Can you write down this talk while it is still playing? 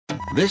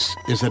This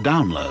is a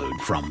download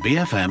from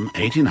BFM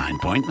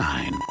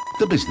 89.9,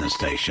 the business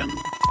station.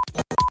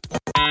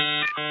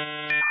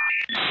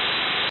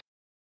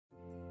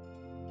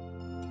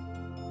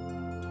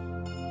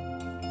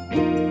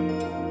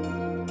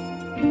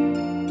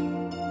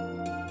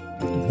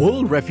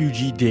 World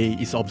Refugee Day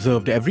is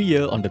observed every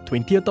year on the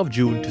 20th of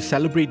June to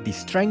celebrate the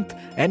strength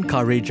and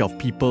courage of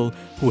people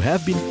who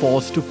have been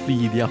forced to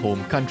flee their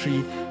home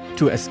country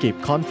to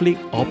escape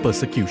conflict or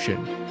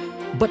persecution.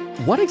 But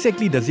what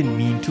exactly does it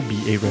mean to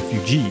be a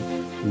refugee?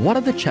 What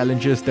are the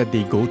challenges that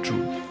they go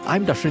through?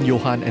 I'm Dashran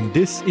Johan and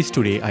this is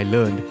Today I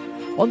Learned.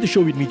 On the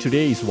show with me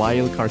today is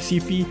Wael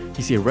Karsifi.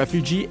 He's a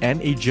refugee and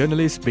a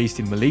journalist based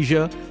in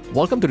Malaysia.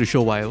 Welcome to the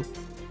show, Wael.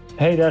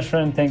 Hey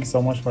Dashran, thanks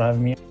so much for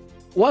having me.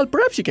 Well,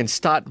 perhaps you can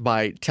start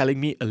by telling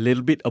me a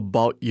little bit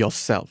about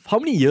yourself. How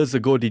many years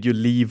ago did you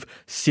leave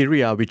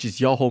Syria, which is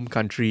your home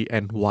country,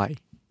 and why?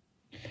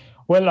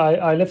 Well,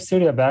 I left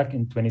Syria back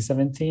in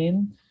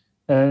 2017.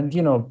 And,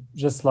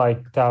 just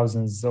like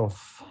thousands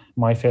of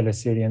my fellow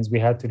Syrians, we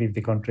had to leave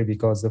the country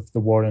because of the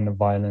war and the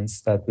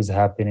violence that was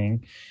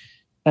happening.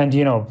 And,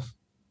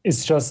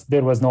 it's just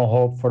there was no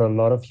hope for a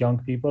lot of young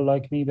people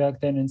like me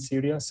back then in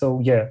Syria.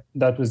 So,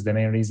 that was the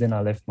main reason I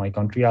left my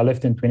country. I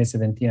left in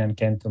 2017 and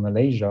came to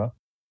Malaysia.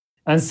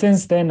 And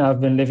since then, I've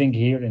been living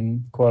here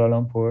in Kuala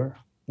Lumpur,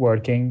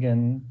 working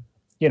and,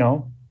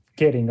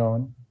 getting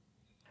on.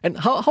 And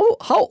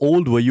how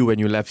old were you when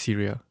you left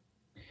Syria?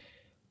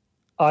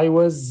 I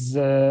was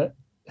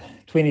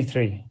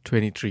 23.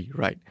 23,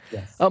 right.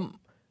 Yes.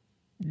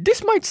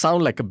 This might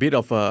sound like a bit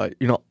of a,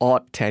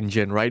 odd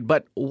tangent, right?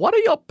 But what are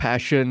your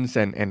passions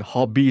and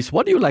hobbies?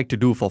 What do you like to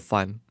do for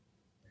fun?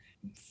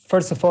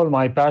 First of all,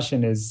 my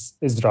passion is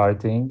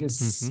writing.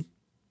 Is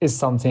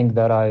something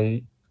that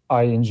I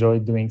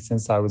enjoyed doing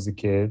since I was a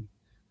kid.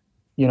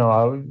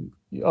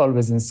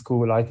 Always in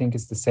school, I think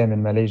it's the same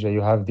in Malaysia.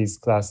 You have these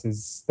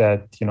classes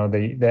that,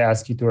 they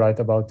ask you to write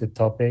about the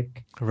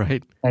topic.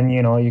 Right. And,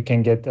 you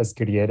can get as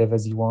creative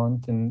as you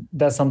want. And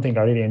that's something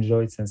I really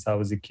enjoyed since I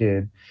was a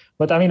kid.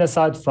 But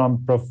aside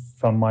from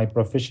my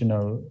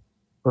professional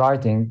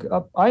writing,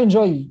 I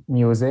enjoy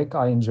music.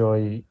 I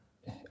enjoy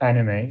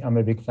anime. I'm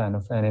a big fan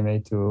of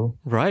anime too.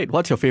 Right.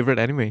 What's your favorite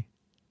anime?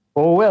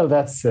 Oh, well,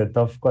 that's a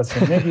tough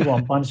question. Maybe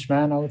One Punch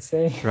Man, I would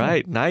say.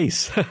 Right.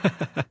 Nice.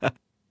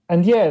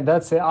 And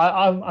that's it.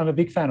 I'm a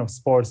big fan of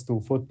sports too,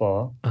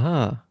 football.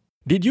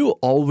 Did you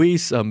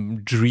always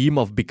dream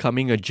of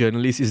becoming a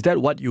journalist? Is that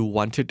what you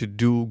wanted to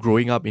do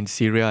growing up in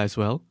Syria as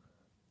well?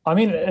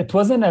 It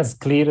wasn't as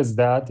clear as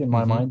that in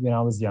my mind when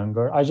I was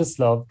younger. I just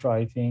loved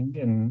writing.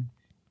 And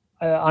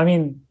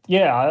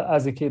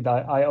as a kid,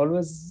 I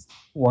always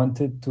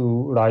wanted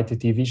to write a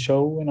TV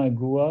show when I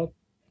grew up.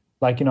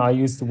 I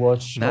used to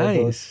watch all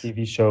those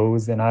TV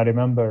shows, and I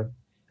remember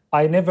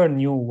I never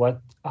knew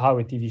how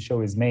a TV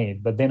show is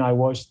made. But then I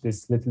watched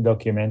this little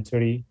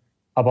documentary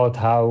about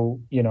how,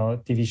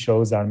 TV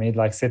shows are made,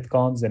 like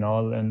sitcoms and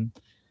all. And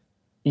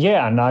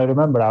I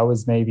remember I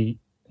was maybe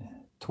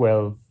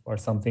 12 or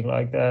something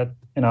like that.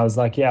 And I was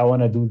like, I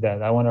want to do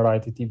that. I want to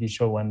write a TV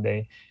show one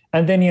day.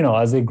 And then,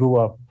 as I grew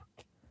up,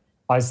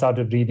 I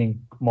started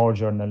reading more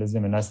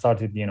journalism and I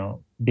started,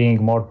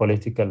 being more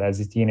political as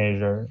a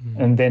teenager.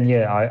 And then,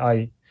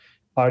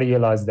 I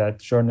realized that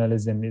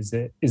journalism is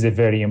a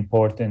very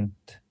important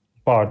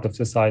part of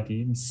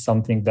society. It's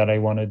something that I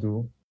want to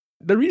do.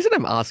 The reason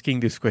I'm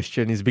asking this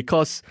question is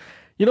because,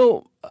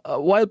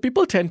 while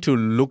people tend to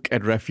look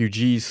at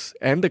refugees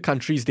and the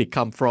countries they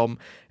come from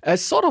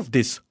as sort of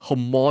these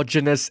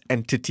homogenous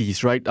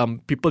entities, right?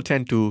 People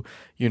tend to,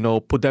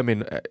 put them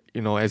in,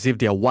 as if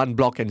they are one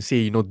block and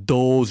say,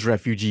 those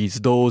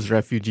refugees.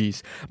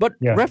 But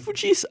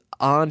refugees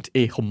aren't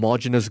a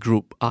homogenous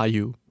group, are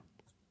you?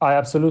 I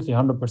absolutely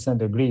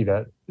 100% agree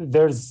that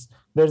there's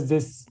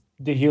this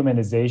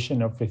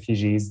dehumanization of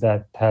refugees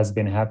that has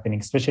been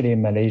happening, especially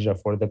in Malaysia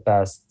for the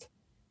past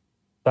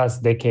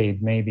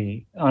decade,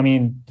 maybe.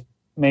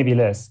 Maybe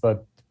less,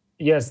 but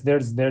yes,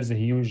 there's a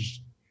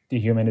huge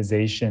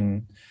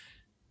dehumanization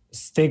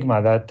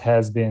stigma that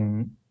has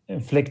been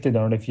inflicted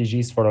on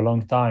refugees for a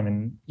long time.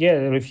 And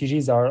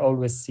refugees are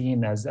always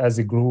seen as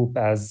a group,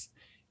 as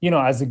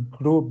a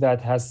group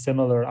that has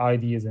similar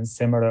ideas and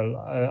similar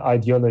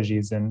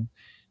ideologies. And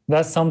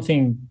that's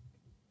something,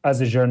 as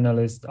a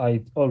journalist,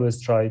 I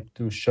always try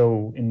to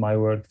show in my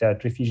work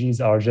that refugees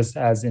are just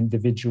as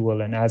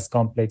individual and as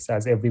complex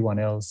as everyone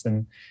else.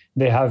 And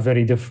they have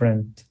very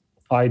different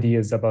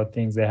ideas about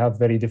things. They have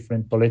very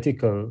different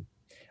political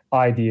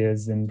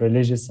ideas and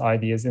religious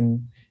ideas.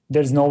 And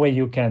there's no way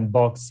you can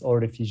box all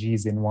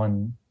refugees in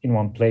one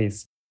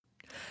place.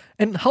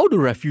 And how do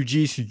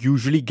refugees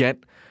usually get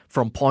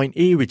from point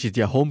A, which is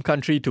their home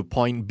country, to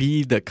point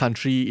B, the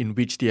country in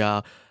which they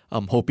are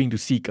hoping to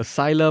seek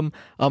asylum,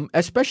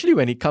 especially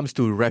when it comes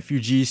to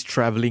refugees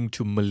traveling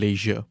to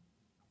Malaysia?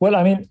 Well,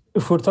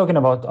 if we're talking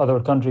about other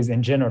countries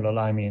in general,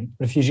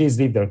 refugees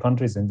leave their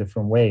countries in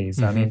different ways.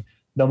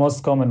 The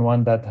most common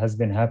one that has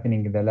been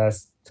happening in the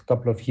last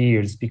couple of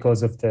years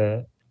because of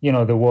the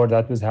the war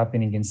that was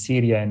happening in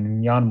Syria and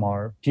in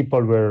Myanmar,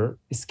 people were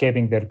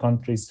escaping their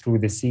countries through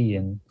the sea.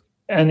 And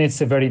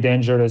it's a very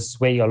dangerous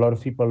way. A lot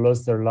of people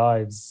lost their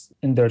lives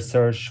in their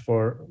search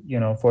for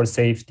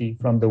safety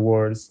from the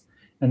wars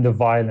and the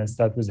violence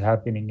that was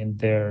happening in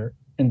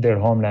their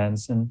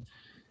homelands. And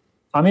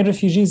I mean,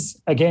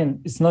 refugees, again,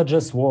 it's not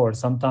just war.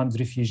 Sometimes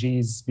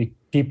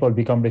people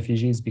become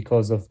refugees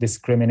because of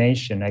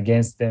discrimination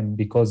against them,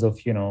 because of,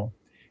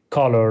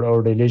 color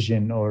or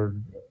religion, or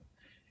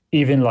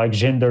even like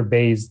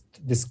gender-based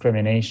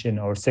discrimination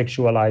or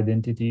sexual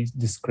identity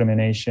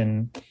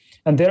discrimination.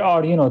 And there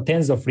are,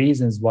 tens of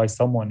reasons why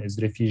someone is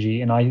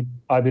refugee. And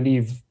I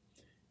believe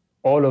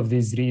all of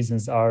these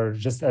reasons are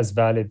just as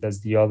valid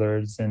as the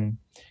others. And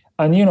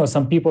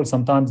some people,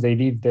 sometimes they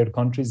leave their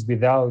countries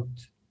without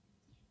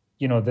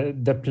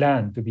the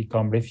plan to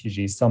become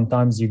refugees.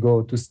 Sometimes you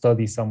go to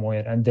study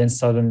somewhere and then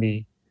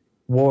suddenly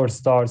war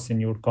starts in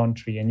your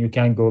country and you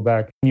can't go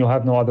back. You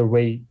have no other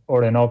way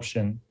or an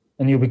option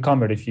and you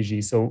become a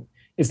refugee. So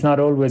it's not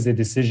always a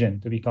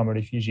decision to become a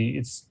refugee.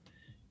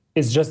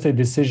 It's just a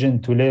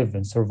decision to live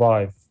and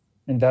survive.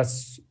 And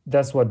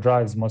that's what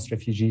drives most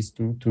refugees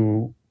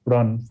to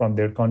run from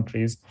their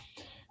countries.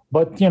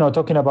 But,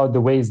 talking about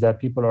the ways that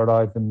people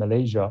arrive in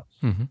Malaysia,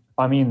 Mm-hmm.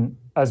 I mean,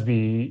 as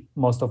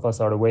most of us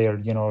are aware,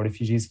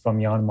 refugees from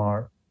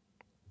Myanmar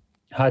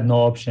had no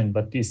option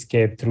but to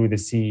escape through the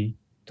sea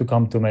to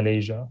come to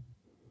Malaysia.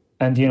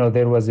 And,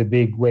 there was a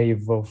big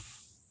wave of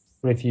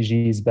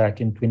refugees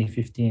back in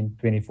 2015,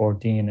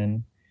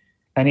 2014.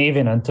 And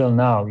even until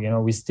now,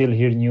 we still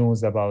hear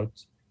news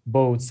about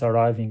boats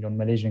arriving on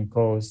Malaysian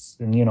coasts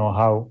and,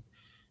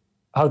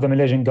 how the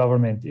Malaysian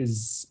government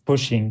is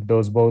pushing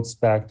those boats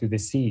back to the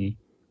sea.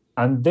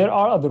 And there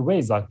are other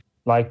ways,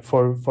 like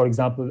for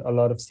example, a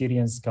lot of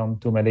Syrians come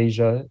to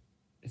Malaysia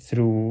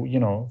through,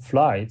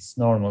 flights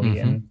normally.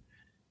 Mm-hmm.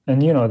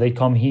 And they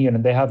come here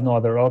and they have no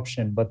other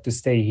option but to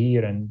stay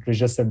here and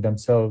register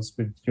themselves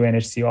with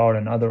UNHCR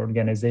and other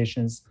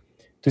organizations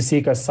to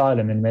seek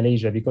asylum in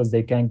Malaysia because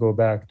they can't go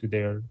back to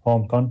their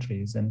home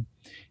countries. And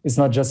it's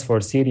not just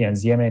for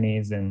Syrians,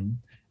 Yemenis and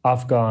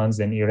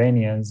Afghans and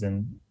Iranians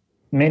and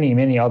many,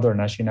 many other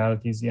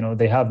nationalities.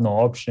 They have no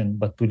option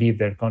but to leave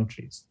their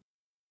countries.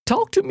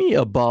 Talk to me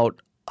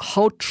about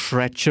how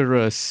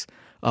treacherous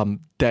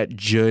that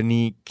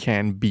journey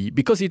can be,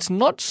 because it's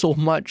not so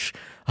much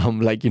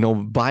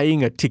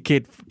buying a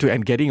ticket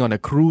and getting on a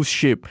cruise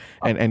ship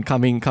and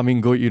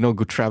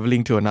go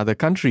traveling to another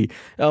country.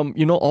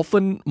 More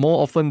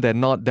often than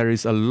not, there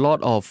is a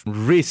lot of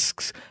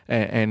risks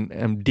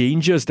and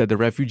dangers that the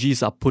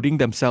refugees are putting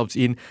themselves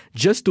in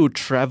just to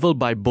travel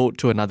by boat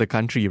to another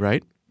country,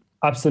 right?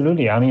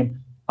 Absolutely. I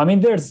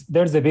mean,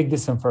 there's a big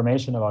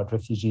disinformation about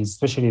refugees,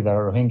 especially the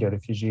Rohingya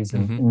refugees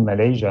in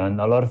Malaysia. And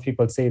a lot of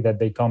people say that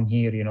they come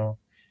here,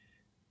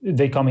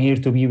 they come here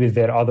to be with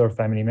their other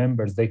family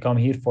members. They come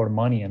here for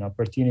money and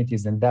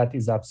opportunities. And that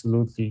is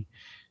absolutely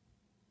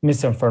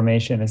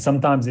misinformation. And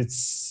sometimes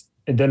it's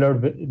a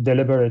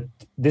deliberate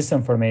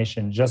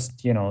disinformation just,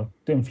 to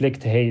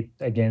inflict hate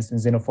against and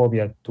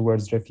xenophobia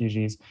towards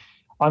refugees.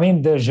 I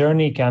mean, the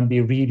journey can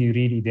be really,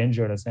 really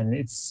dangerous. And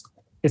it's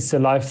a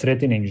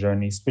life-threatening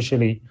journey,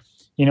 especially,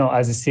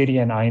 as a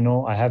Syrian. I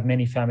know I have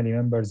many family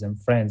members and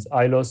friends.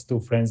 I lost 2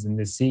 friends in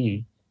the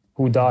sea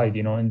who died,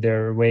 in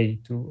their way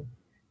to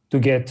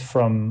get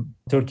from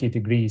Turkey to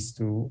Greece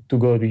to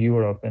go to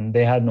Europe, and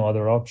they had no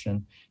other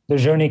option. The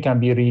journey can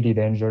be really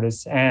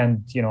dangerous.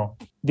 And,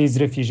 these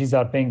refugees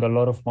are paying a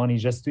lot of money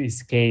just to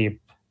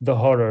escape the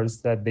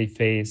horrors that they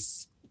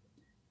face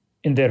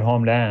in their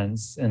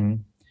homelands.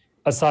 And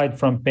aside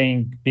from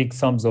paying big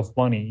sums of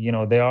money,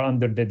 they are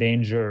under the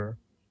danger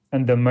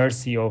and the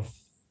mercy of,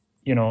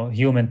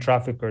 human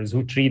traffickers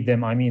who treat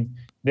them. I mean,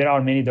 there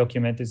are many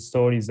documented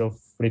stories of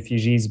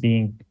refugees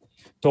being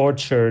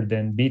tortured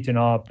and beaten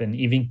up and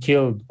even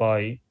killed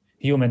by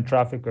human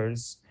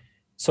traffickers.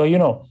 So,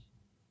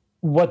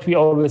 what we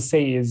always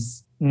say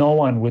is no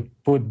one would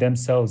put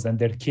themselves and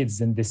their kids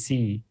in the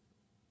sea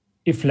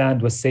if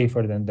land was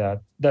safer than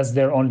that. That's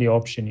their only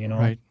option,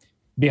 Right.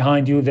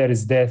 Behind you, there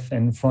is death,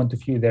 and in front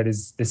of you, there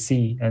is the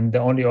sea. And the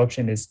only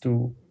option is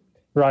to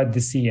ride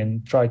the sea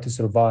and try to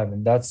survive.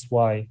 And that's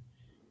why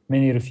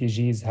many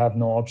refugees have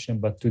no option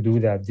but to do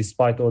that,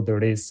 despite all the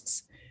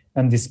risks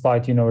and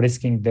despite,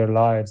 risking their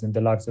lives and the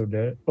lives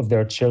of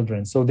their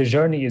children. So the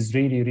journey is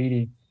really,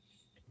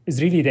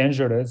 really,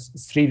 dangerous.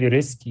 It's really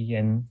risky.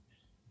 And,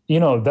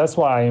 that's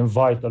why I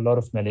invite a lot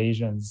of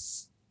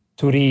Malaysians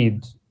to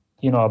read,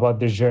 about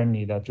the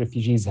journey that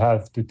refugees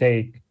have to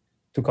take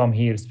to come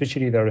here,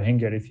 especially the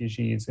Rohingya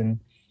refugees. And,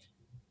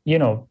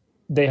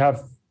 they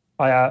have,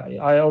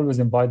 I always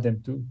invite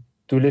them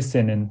to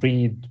listen and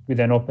read with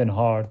an open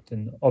heart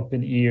and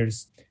open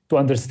ears to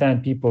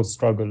understand people's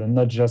struggle and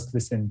not just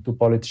listen to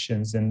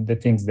politicians and the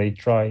things they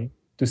try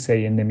to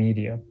say in the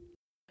media.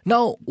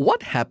 Now,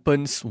 what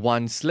happens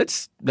once,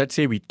 let's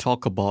say we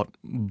talk about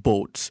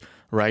boats,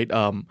 right?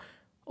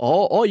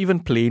 Or even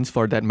planes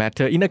for that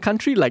matter, in a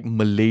country like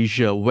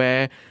Malaysia,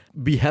 where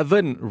we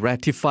haven't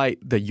ratified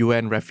the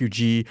UN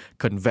Refugee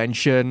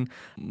Convention.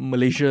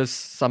 Malaysia,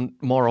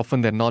 more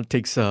often than not,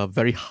 takes a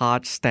very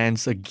hard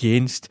stance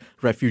against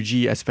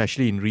refugee,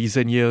 especially in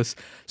recent years.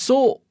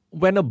 So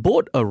when a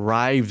boat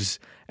arrives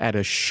at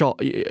a shore,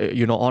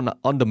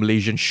 on the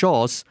Malaysian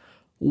shores,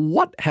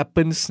 what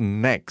happens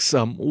next?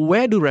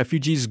 Where do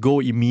refugees go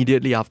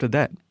immediately after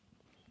that?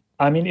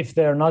 I mean, if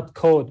they're not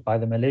caught by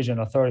the Malaysian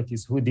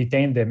authorities who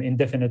detain them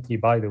indefinitely,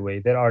 by the way,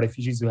 there are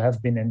refugees who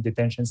have been in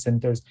detention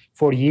centers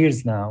for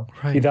years now,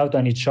 Right. without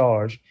any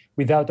charge,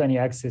 without any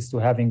access to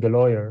having a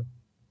lawyer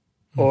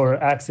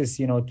or access,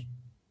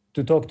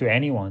 to talk to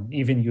anyone,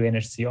 even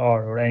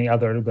UNHCR or any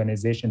other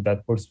organization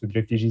that works with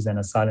refugees and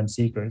asylum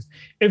seekers.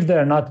 If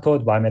they're not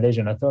caught by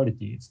Malaysian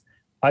authorities,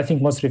 I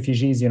think most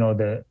refugees,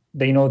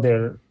 they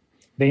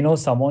know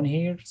someone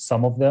here,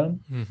 some of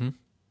them.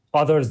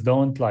 Others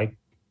don't. Like,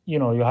 you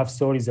have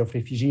stories of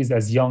refugees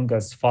as young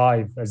as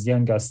 5, as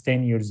young as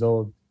 10 years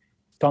old,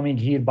 coming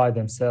here by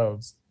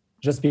themselves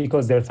just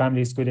because their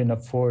families couldn't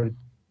afford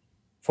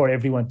for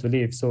everyone to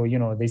live. So,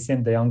 they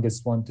send the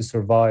youngest one to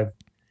survive.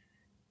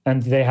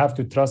 And they have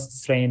to trust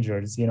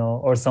strangers,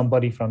 or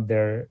somebody from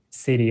their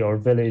city or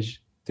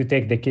village to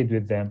take the kid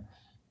with them.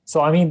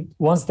 So, I mean,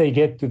 once they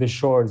get to the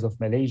shores of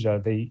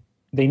Malaysia,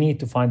 they need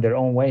to find their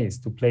own ways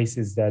to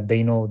places that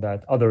they know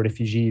that other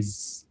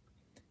refugees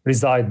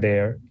reside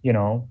there,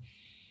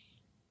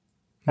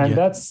 And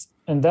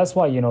that's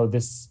why,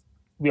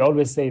 we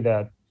always say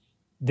that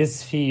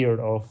this fear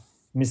of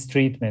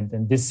mistreatment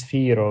and this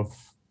fear of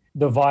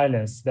the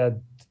violence that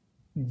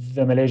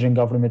the Malaysian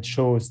government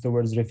shows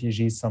towards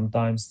refugees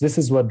sometimes, this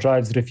is what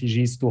drives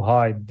refugees to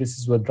hide. This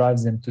is what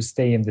drives them to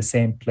stay in the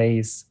same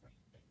place.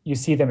 You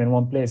see them in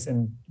one place,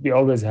 and we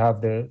always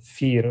have the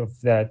fear of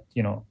that,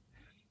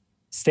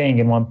 staying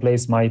in one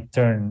place might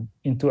turn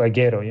into a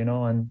ghetto,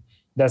 and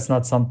that's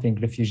not something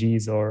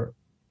refugees or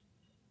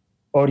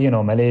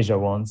Malaysia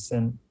wants.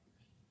 And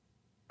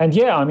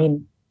yeah, I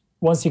mean,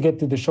 once you get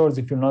to the shores,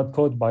 if you're not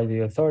caught by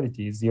the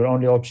authorities, your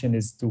only option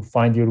is to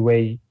find your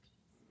way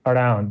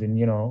around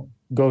and,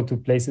 go to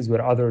places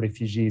where other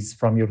refugees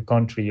from your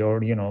country or,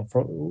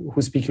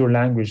 who speak your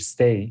language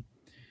stay.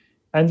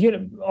 And,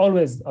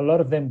 always a lot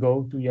of them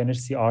go to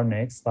UNHCR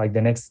next. Like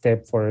the next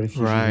step for a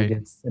refugee who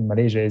gets in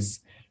Malaysia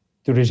is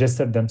to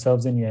register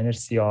themselves in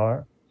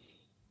UNHCR.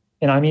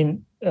 And I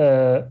mean,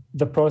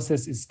 the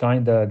process is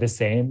kind of the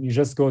same. You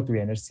just go to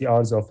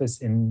UNHCR's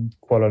office in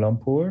Kuala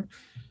Lumpur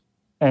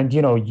and,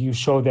 you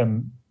show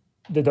them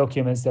the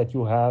documents that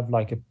you have,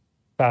 like a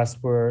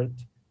passport,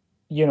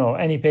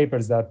 any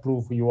papers that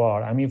prove who you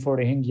are. I mean, for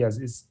Rohingyas,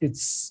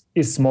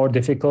 it's more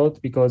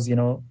difficult because,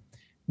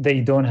 they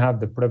don't have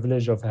the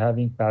privilege of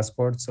having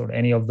passports or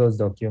any of those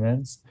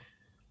documents.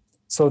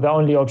 So the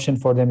only option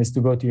for them is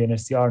to go to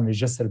UNHCR and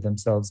register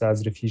themselves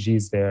as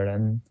refugees there.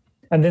 And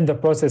then the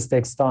process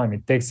takes time.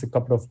 It takes a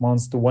couple of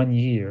months to 1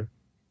 year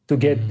to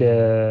get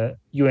the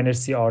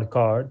UNHCR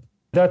card.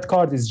 That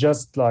card is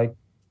just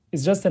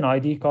an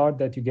ID card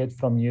that you get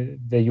from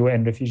the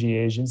UN Refugee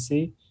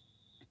Agency.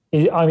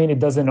 It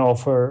doesn't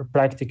offer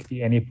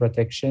practically any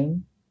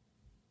protection,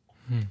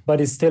 but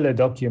it's still a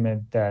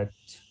document that,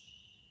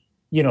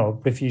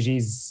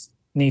 refugees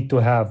need to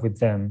have with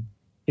them.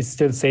 It's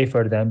still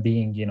safer than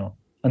being,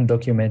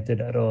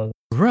 undocumented at all.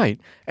 Right.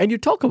 And you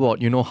talk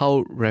about,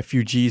 how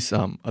refugees,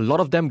 a lot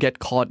of them get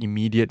caught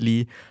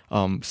immediately.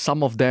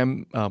 Some of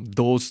them,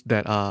 those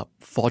that are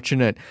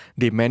fortunate,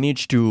 they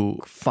manage to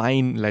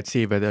find, let's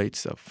say, whether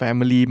it's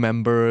family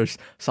members,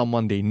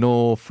 someone they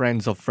know,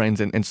 friends of friends,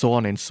 and so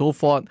on and so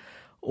forth.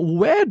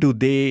 Where do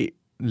they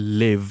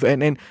live?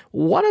 And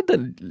what are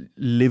the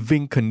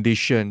living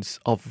conditions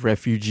of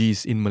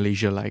refugees in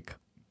Malaysia like?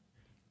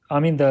 I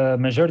mean, the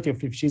majority of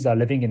refugees are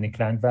living in the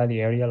Klang Valley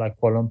area, like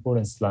Kuala Lumpur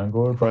and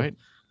Selangor. Right.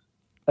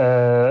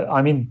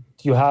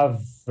 You have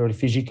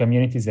refugee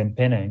communities in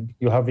Penang,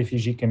 you have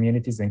refugee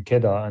communities in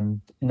Kedah and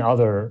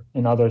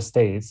in other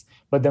states,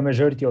 but the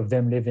majority of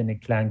them live in the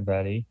Klang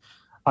Valley.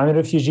 I mean,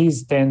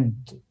 refugees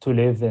tend to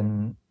live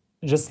in,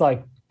 just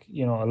like,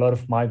 a lot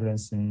of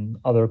migrants in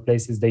other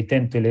places, they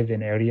tend to live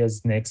in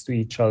areas next to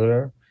each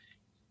other.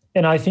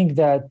 And I think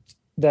that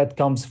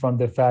comes from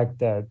the fact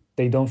that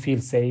they don't feel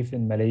safe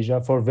in Malaysia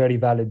for very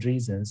valid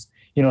reasons.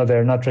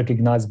 They're not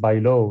recognized by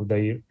law.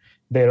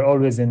 They're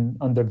always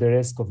under the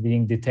risk of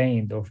being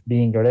detained, of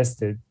being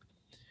arrested.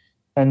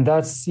 And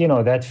that's,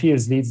 that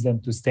fears leads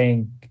them to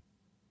staying,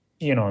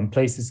 in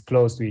places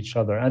close to each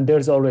other. And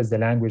there's always the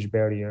language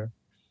barrier.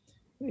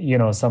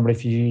 Some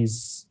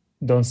refugees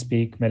don't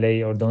speak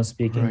Malay or don't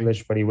speak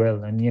English very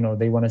well. And,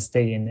 they want to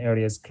stay in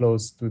areas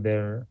close to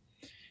their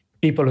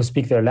people who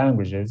speak their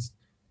languages.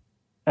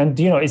 And,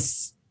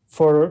 it's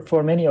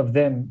for many of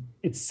them,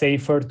 it's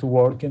safer to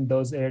work in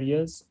those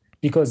areas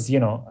because,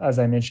 as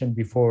I mentioned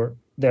before,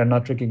 they're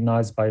not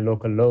recognized by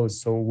local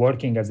laws. So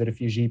working as a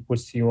refugee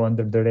puts you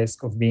under the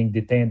risk of being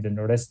detained and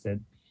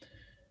arrested.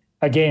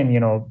 Again,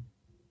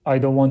 I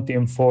don't want to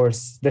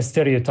enforce the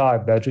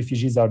stereotype that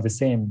refugees are the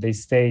same. They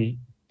stay,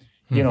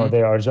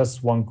 they are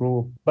just one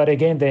group. But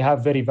again, they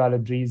have very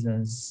valid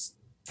reasons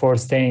for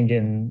staying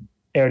in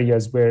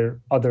areas where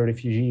other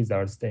refugees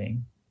are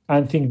staying.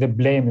 I think the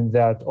blame in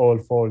that all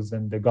falls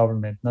on the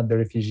government, not the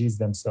refugees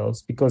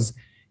themselves. Because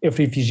if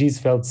refugees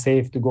felt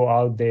safe to go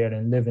out there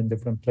and live in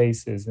different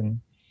places and,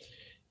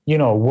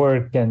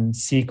 work and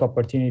seek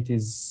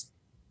opportunities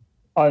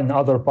in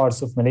other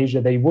parts of Malaysia,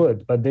 they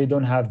would, but they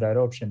don't have that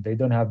option. They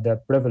don't have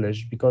that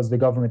privilege because the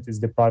government is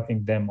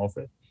depriving them of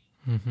it.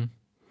 Mm-hmm.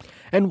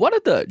 And what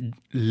are the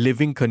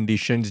living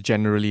conditions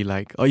generally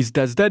like? Or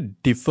does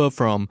that differ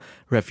from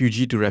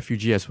refugee to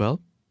refugee as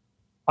well?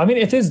 I mean,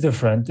 it is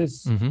different.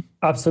 It's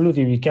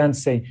absolutely, we can't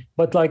say,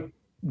 but like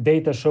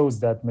data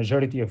shows that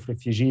majority of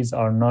refugees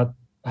are not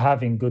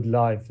having good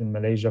life in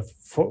Malaysia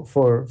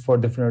for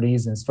different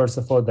reasons. First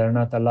of all, they're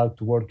not allowed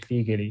to work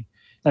legally.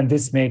 And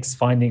this makes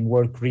finding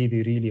work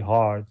really, really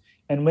hard.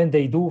 And when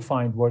they do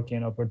find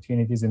working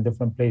opportunities in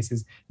different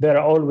places,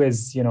 they're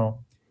always,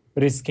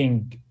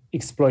 risking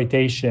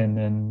exploitation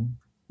and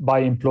by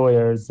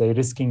employers. They're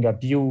risking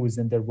abuse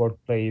in their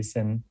workplace.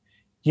 And,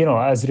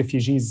 as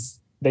refugees,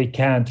 they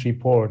can't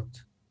report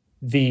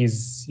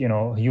these,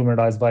 human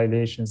rights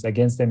violations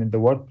against them in the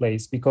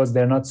workplace because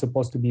they're not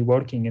supposed to be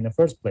working in the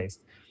first place.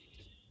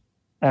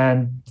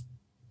 And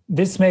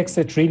this makes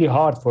it really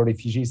hard for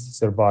refugees to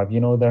survive.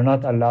 They're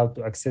not allowed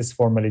to access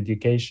formal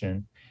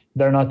education.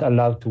 They're not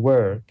allowed to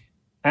work.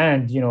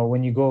 And,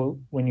 when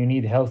you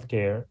need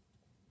healthcare,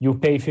 you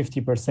pay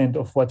 50%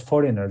 of what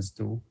foreigners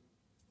do,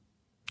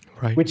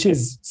 right? Which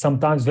is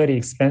sometimes very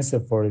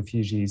expensive for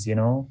refugees,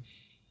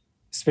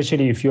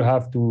 especially if you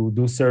have to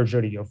do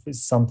surgery or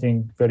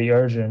something very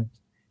urgent.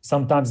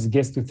 Sometimes it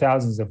gets to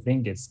thousands of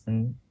ringgits,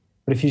 and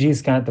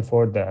refugees can't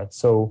afford that.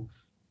 So,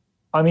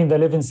 I mean, the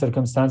living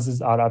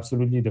circumstances are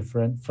absolutely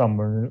different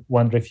from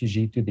one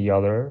refugee to the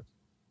other.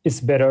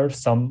 It's better.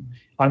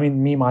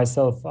 Me,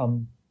 myself,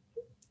 I'm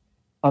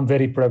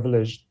very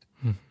privileged,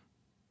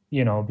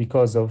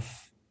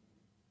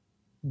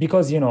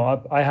 because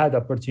I had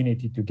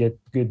opportunity to get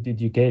good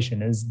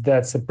education.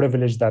 That's a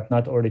privilege that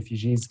not all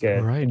refugees get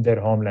in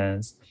their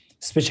homelands,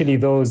 especially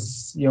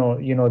those,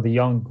 the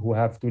young who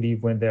have to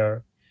leave when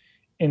they're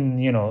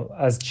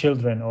as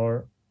children,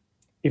 or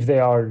if they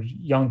are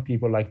young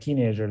people like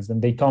teenagers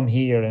and they come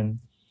here and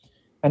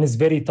it's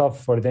very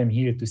tough for them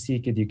here to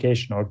seek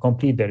education or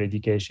complete their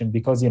education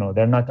because,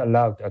 they're not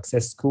allowed to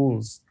access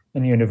schools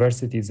and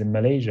universities in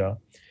Malaysia.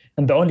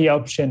 And the only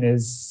option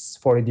is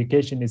for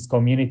education is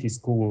community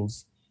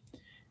schools.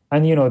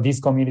 And, these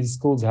community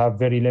schools have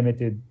very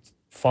limited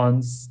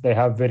funds. They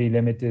have very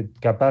limited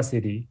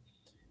capacity.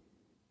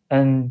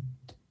 And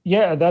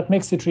yeah, that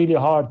makes it really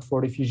hard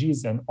for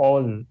refugees in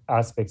all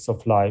aspects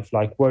of life,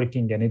 like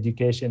working and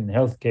education and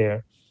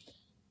healthcare.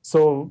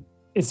 So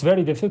it's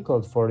very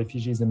difficult for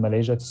refugees in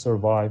Malaysia to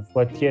survive,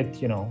 but yet,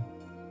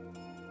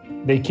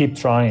 they keep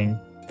trying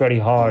very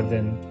hard.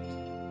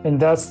 And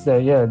that's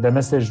the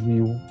message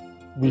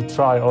we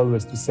try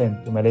always to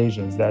send to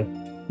Malaysians, that,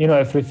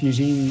 if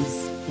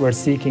refugees were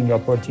seeking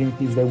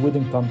opportunities, they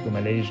wouldn't come to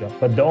Malaysia.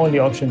 But the only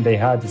option they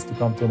had is to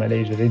come to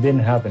Malaysia. They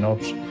didn't have an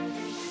option.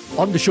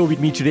 On the show with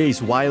me today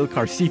is Wael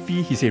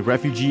Karsifi. He's a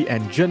refugee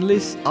and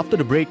journalist. After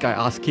the break, I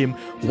ask him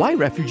why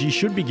refugees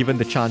should be given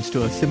the chance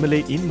to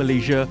assimilate in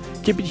Malaysia.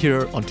 Keep it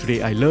here on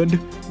Today I Learned,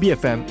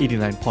 BFM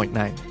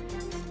 89.9.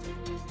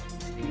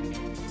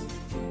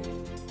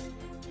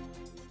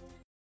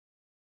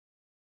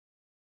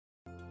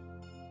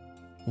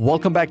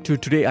 Welcome back to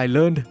Today I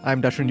Learned.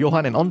 I'm Dashran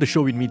Johan, and on the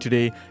show with me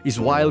today is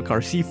Wael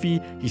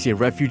Karsifi. He's a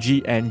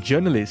refugee and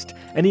journalist.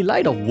 And in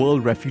light of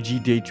World Refugee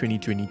Day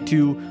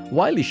 2022,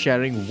 Wael is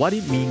sharing what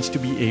it means to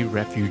be a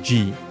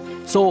refugee.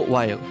 So,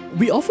 Wael,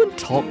 we often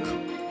talk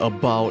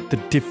about the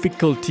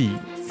difficulty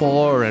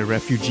for a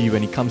refugee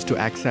when it comes to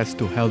access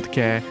to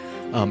healthcare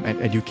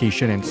and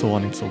education and so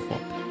on and so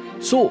forth.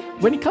 So,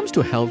 when it comes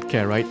to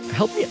healthcare, right,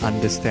 help me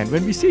understand,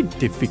 when we say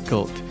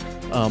difficult,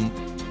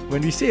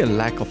 when we say a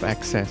lack of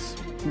access,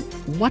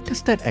 what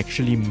does that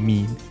actually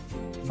mean?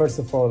 First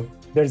of all,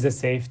 there's a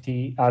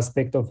safety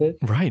aspect of it.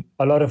 Right.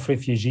 A lot of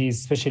refugees,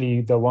 especially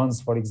the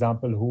ones, for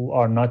example, who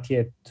are not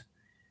yet,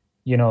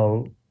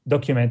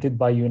 documented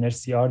by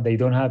UNHCR, they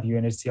don't have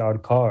UNHCR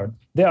card.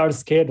 They are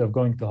scared of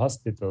going to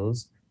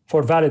hospitals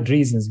for valid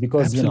reasons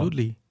because,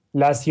 absolutely,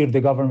 last year the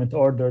government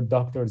ordered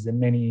doctors in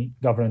many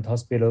government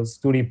hospitals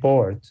to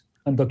report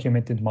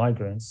undocumented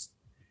migrants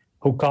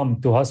who come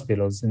to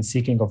hospitals in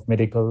seeking of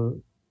medical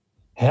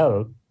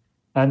help.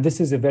 And this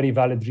is a very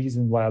valid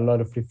reason why a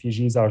lot of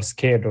refugees are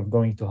scared of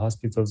going to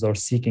hospitals or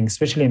seeking,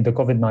 especially in the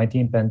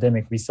COVID-19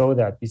 pandemic. We saw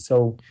that. We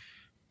saw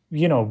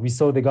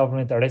the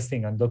government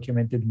arresting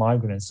undocumented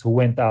migrants who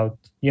went out,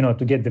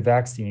 to get the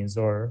vaccines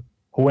or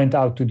who went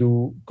out to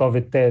do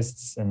COVID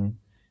tests. And,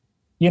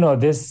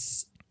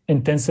 this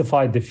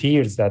intensified the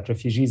fears that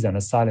refugees and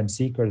asylum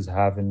seekers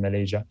have in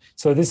Malaysia.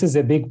 So this is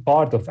a big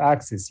part of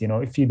access.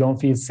 If you don't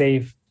feel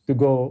safe to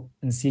go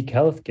and seek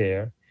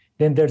healthcare,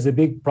 then there's a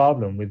big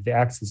problem with the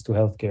access to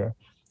healthcare.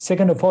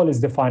 Second of all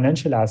is the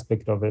financial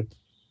aspect of it.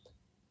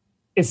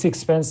 It's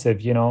expensive,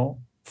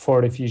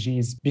 for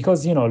refugees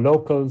because,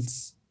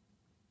 locals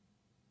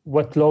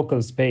what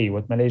locals pay,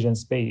 what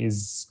Malaysians pay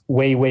is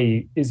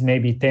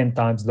maybe 10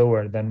 times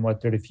lower than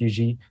what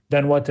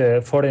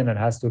a foreigner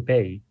has to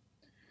pay.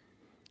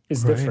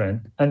 Is Right.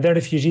 different. And then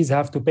refugees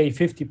have to pay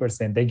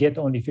 50%. They get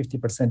only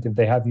 50% if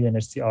they have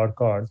UNHCR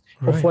cards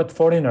of Right. what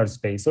foreigners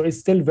pay. So it's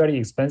still very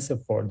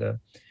expensive for them.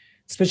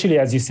 Especially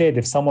as you said,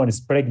 if someone is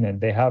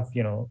pregnant, they have,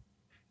 to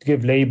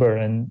give labor.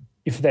 And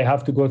if they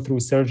have to go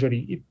through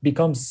surgery, it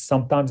becomes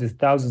sometimes it's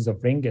thousands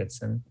of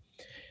ringgits. And,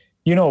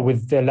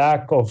 with the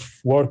lack of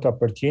work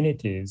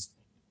opportunities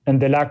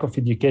and the lack of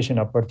education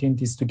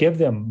opportunities to give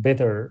them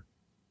better,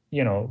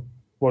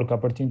 work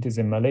opportunities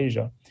in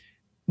Malaysia,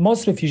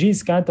 most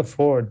refugees can't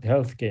afford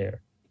healthcare.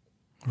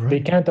 Right. They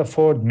can't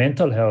afford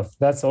mental health.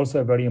 That's also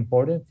a very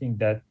important thing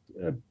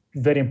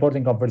very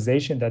important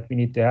conversation that we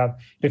need to have.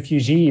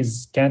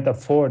 Refugees can't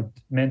afford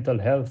mental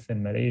health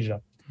in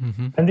Malaysia.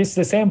 Mm-hmm. And it's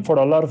the same for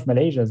a lot of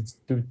Malaysians,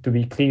 to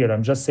be clear.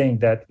 I'm just saying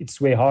that it's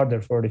way harder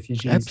for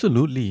refugees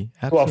Absolutely.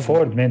 to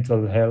afford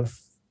mental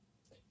health.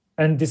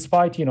 And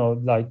despite,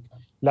 like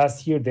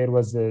last year, there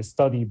was a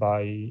study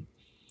by,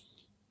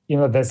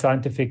 the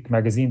scientific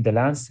magazine, The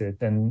Lancet,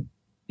 and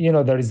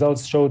the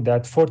results showed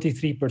that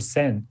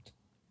 43%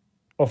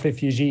 of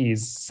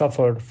refugees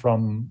suffer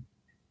from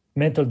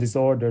mental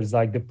disorders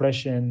like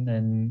depression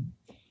and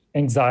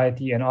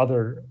anxiety and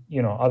other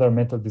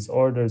mental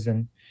disorders.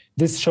 And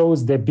this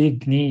shows the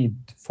big need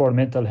for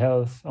mental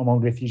health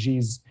among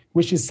refugees,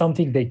 which is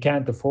something they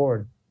can't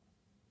afford.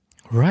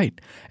 Right.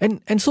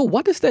 And so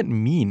what does that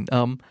mean?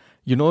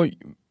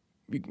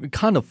 We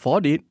can't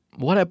afford it.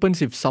 What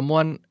happens if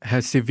someone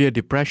has severe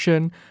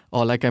depression?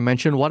 Or like I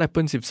mentioned, what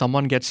happens if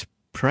someone gets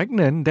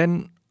pregnant?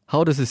 Then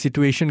how does the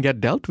situation get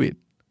dealt with?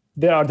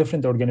 There are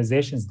different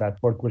organizations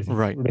that work with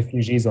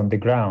refugees on the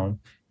ground,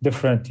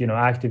 different,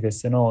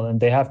 activists and all, and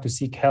they have to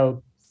seek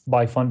help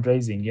by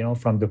fundraising,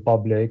 from the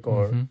public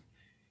or,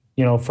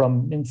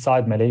 from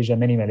inside Malaysia.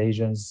 Many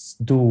Malaysians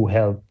do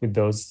help with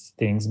those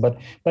things. But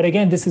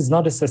again, this is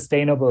not a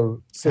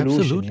sustainable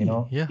solution.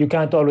 Absolutely. Yeah. You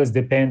can't always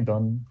depend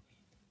on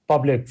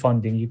public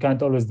funding. You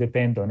can't always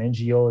depend on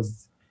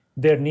NGOs.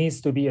 There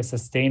needs to be a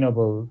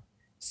sustainable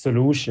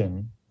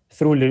solution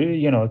through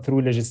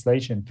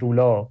legislation, through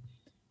law,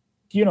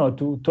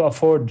 to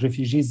afford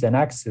refugees an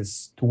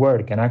access to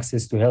work and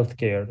access to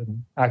healthcare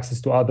and access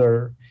to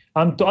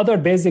other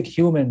basic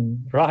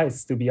human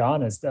rights, to be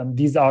honest.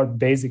 These are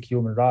basic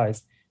human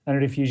rights, and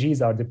refugees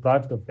are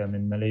deprived of them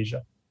in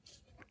Malaysia.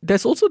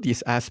 There's also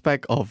this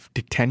aspect of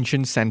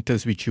detention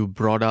centers, which you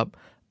brought up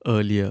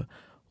earlier.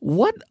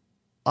 What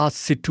are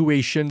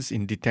situations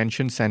in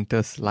detention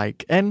centers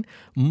like? And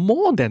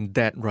more than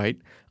that, right?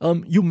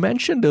 You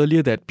mentioned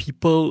earlier that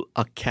people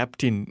are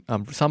kept in,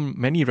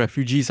 many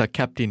refugees are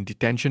kept in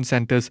detention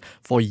centers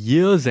for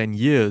years and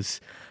years.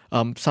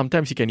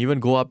 Sometimes you can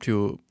even go up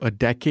to a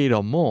decade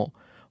or more.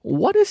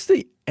 What is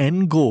the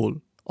end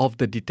goal of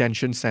the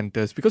detention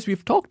centers? Because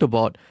we've talked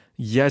about,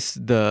 yes,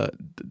 the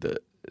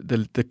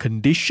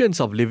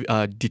conditions of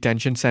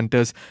detention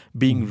centers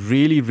being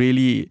really,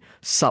 really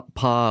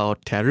subpar or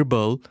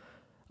terrible.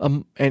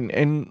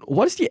 And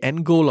what is the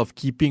end goal of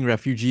keeping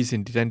refugees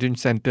in detention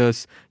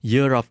centers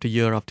year after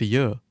year after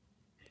year?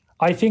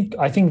 I think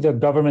the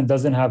government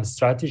doesn't have a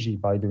strategy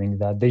by doing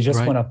that. They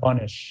just want to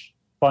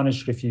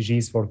punish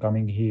refugees for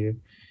coming here.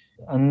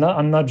 I'm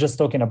not just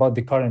talking about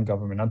the current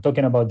government. I'm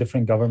talking about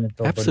different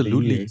governments over the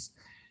years.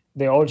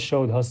 They all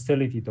showed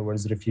hostility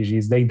towards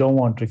refugees. They don't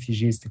want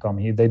refugees to come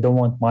here. They don't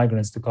want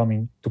migrants to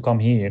come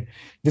here,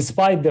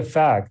 despite the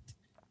fact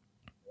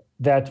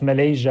that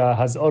Malaysia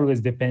has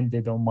always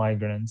depended on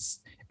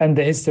migrants. And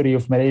the history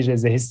of Malaysia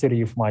is a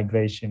history of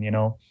migration,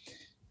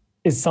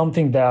 It's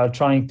something they are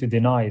trying to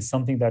deny, it's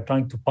something they're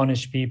trying to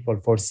punish people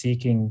for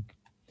seeking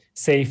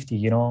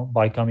safety,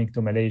 by coming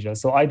to Malaysia.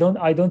 So I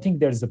don't think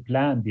there's a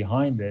plan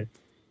behind it.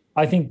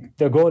 I think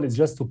the goal is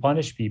just to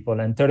punish people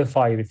and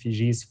terrify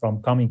refugees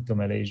from coming to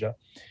Malaysia.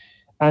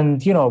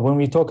 And, when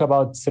we talk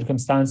about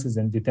circumstances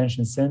in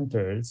detention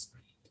centers,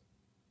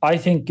 I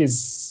think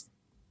is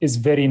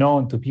very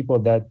known to people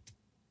that,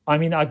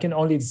 I can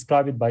only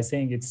describe it by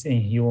saying it's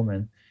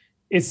inhuman.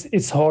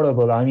 It's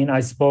horrible.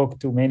 I spoke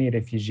to many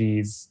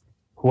refugees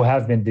who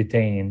have been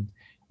detained.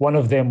 One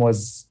of them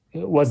was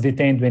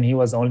detained when he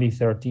was only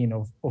 13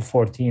 or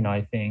 14,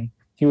 I think.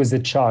 He was a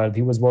child.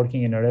 He was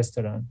working in a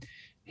restaurant.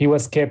 He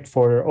was kept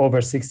for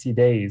over 60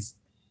 days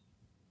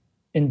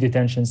in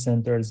detention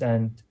centers.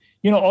 And,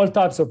 all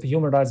types of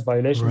human rights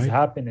violations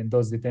happen in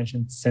those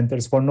detention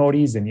centers for no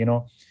reason,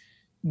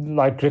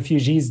 Like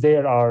refugees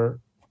there are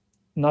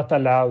not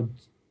allowed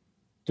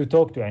to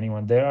talk to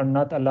anyone. They are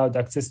not allowed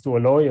access to a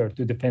lawyer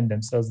to defend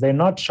themselves.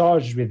 They're not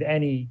charged with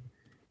anything.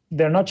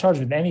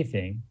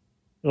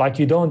 Like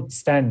you don't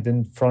stand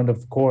in front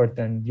of court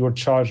and you're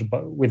charged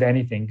with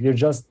anything.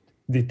 You're just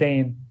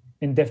detained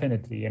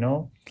indefinitely,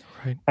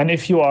 Right. And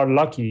if you are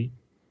lucky,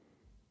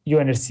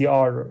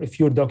 UNHCR, if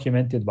you're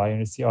documented by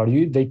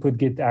UNHCR, they could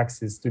get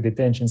access to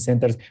detention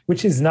centers,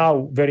 which is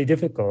now very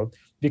difficult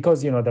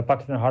because, the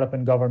Pakistan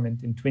Harapan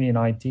government in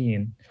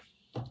 2019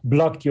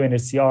 blocked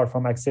UNHCR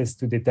from access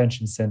to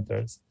detention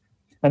centers.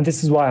 And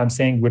this is why I'm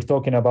saying we're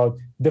talking about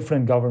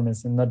different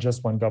governments and not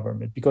just one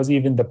government, because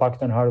even the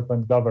Pakistan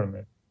Harapan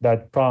government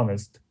that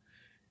promised,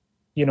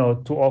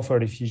 to offer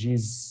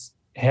refugees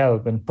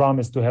help and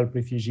promised to help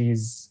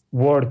refugees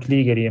work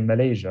legally in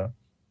Malaysia,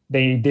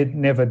 they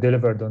never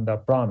delivered on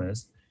that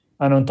promise.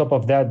 And on top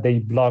of that, they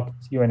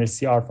blocked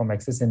UNHCR from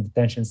accessing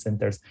detention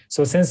centers.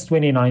 So since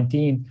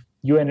 2019,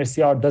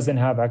 UNHCR doesn't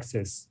have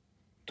access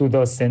to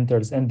those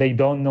centers, and they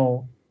don't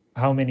know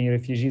how many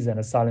refugees and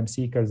asylum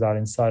seekers are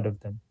inside of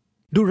them.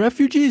 Do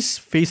refugees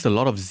face a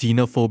lot of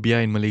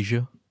xenophobia in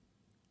Malaysia?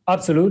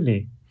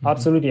 Absolutely.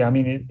 Absolutely. I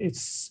mean,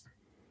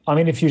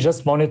 if you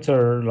just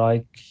monitor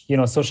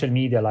social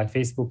media like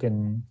Facebook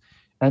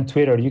and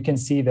Twitter, you can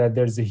see that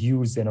there's a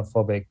huge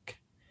xenophobic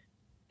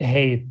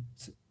hate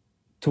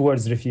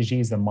towards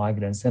refugees and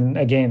migrants. And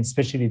again,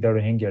 especially the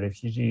Rohingya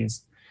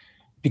refugees.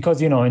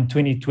 Because, in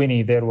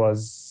 2020, there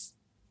was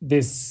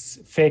this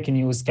fake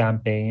news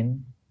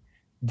campaign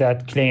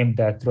that claimed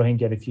that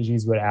Rohingya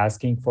refugees were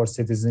asking for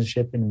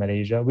citizenship in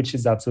Malaysia, which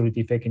is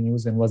absolutely fake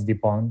news and was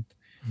debunked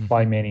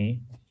by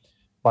many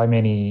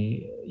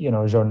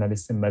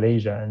journalists in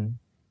Malaysia. And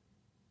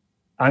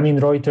I mean,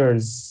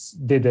 Reuters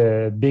did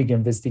a big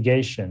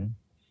investigation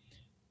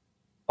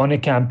on a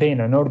campaign,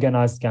 an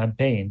organized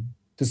campaign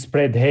to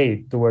spread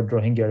hate toward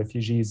Rohingya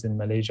refugees in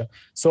Malaysia.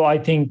 So I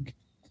think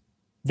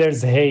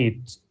there's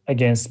hate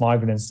against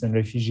migrants and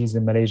refugees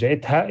in Malaysia.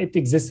 It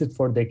existed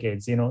for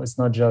decades. It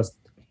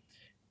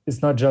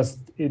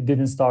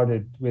didn't start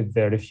with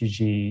the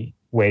refugee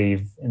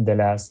wave in the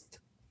last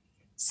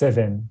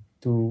 7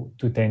 to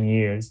 10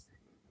 years.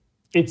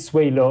 It's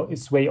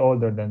way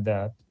older than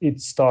that. It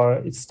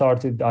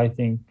started, I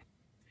think,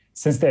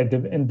 since the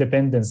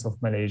independence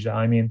of Malaysia.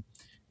 I mean,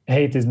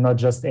 hate is not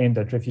just aimed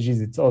at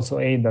refugees, it's also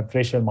aimed at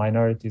racial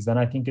minorities. And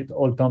I think it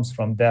all comes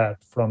from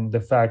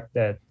the fact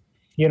that,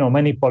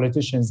 many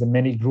politicians and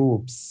many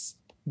groups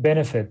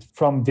benefit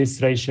from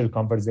this racial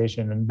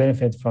conversation and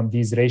benefit from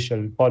these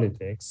racial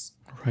politics.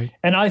 Right.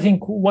 And I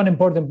think one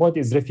important point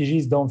is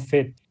refugees don't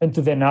fit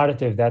into the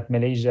narrative that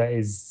Malaysia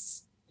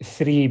is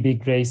 3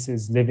 big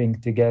races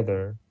living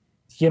together.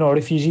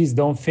 Refugees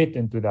don't fit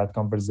into that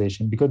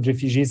conversation because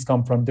refugees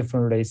come from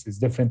different races,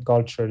 different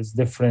cultures,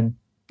 different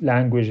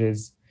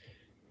languages.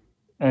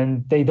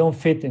 And they don't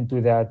fit into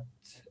that,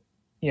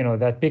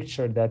 that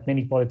picture that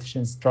many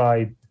politicians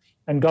tried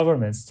and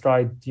governments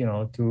tried,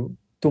 to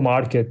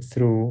market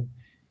through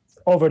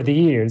over the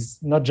years,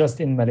 not just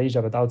in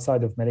Malaysia, but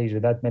outside of Malaysia,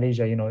 that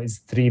Malaysia, is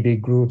 3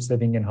 big groups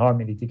living in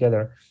harmony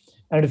together.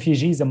 And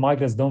refugees and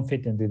migrants don't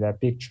fit into that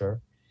picture.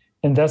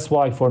 And that's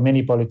why for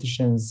many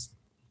politicians,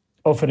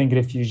 offering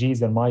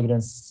refugees and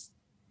migrants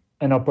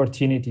an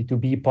opportunity to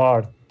be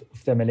part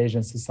of the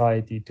Malaysian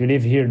society, to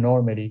live here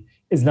normally,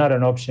 is not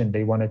an option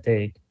they want to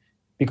take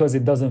because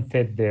it doesn't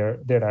fit their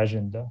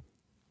agenda.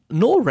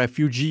 No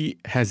refugee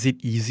has it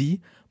easy,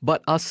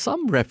 but are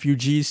some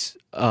refugees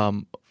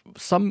from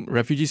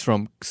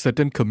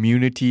certain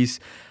communities,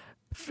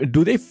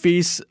 do they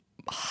face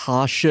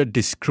harsher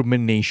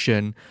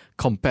discrimination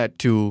compared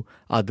to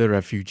other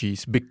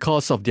refugees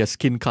because of their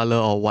skin color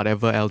or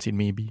whatever else it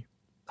may be?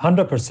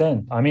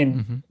 100%. I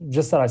mean,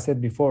 just as I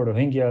said before,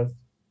 Rohingya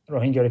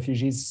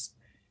refugees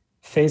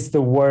face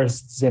the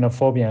worst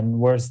xenophobia and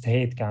worst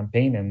hate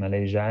campaign in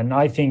Malaysia. And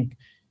I think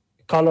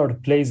color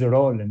plays a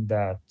role in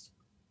that.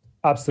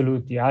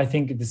 Absolutely. I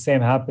think the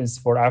same happens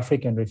for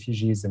African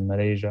refugees in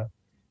Malaysia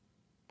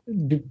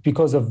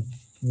because of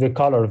the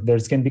color of their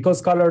skin,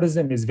 because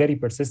colorism is very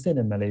persistent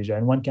in Malaysia.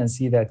 And one can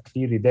see that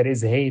clearly. There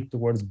is hate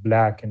towards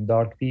Black and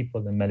dark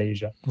people in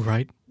Malaysia.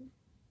 Right.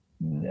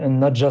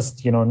 And not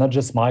just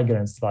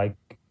migrants like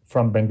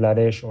from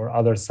Bangladesh or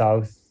other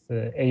South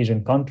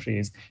Asian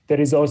countries.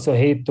 There is also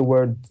hate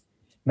toward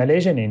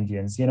Malaysian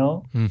Indians,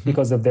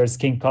 because of their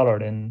skin color.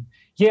 And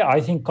yeah,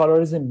 I think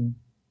colorism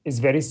is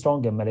very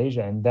strong in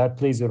Malaysia, and that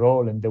plays a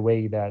role in the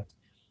way that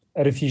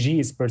a refugee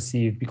is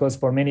perceived. Because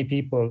for many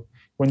people,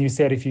 when you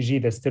say refugee,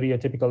 the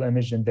stereotypical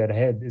image in their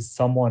head is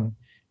someone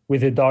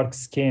with a dark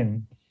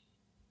skin.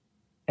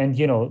 And,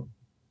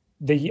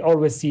 they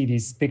always see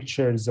these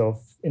pictures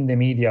in the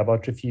media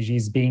about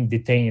refugees being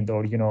detained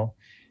or,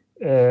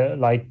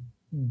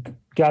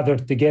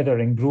 gathered together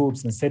in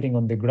groups and sitting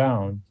on the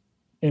ground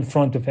in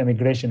front of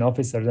immigration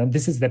officers. And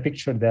this is the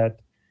picture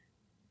that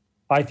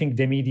I think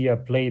the media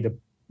played a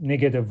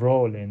negative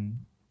role in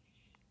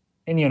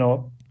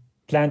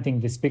planting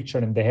this picture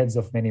in the heads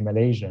of many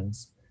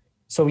Malaysians.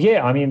 So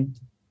yeah, I mean,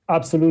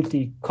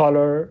 absolutely,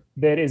 color,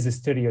 there is a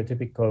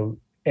stereotypical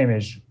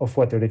image of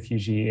what a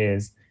refugee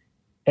is.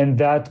 And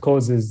that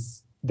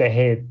causes the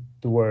hate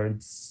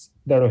towards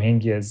the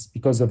Rohingyas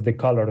because of the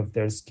color of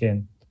their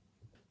skin.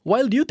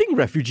 While do you think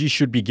refugees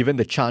should be given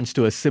the chance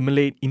to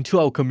assimilate into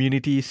our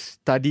communities,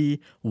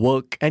 study,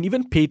 work, and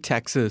even pay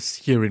taxes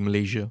here in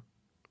Malaysia?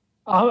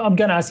 I'm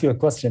going to ask you a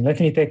question. Let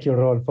me take your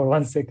role for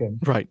 1 second.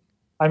 Right.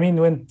 I mean,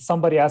 when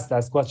somebody asks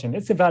that question,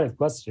 it's a valid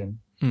question.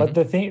 But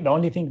the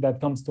only thing that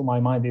comes to my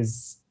mind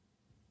is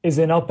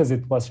an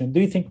opposite question. Do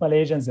you think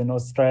Malaysians in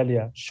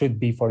Australia should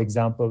be, for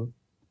example,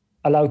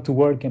 allowed to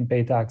work and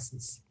pay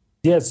taxes?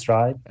 Yes,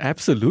 right.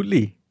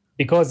 Absolutely.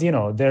 Because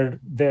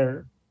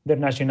their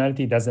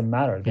nationality doesn't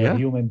matter. They're Yeah.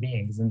 human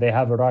beings and they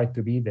have a right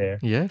to be there.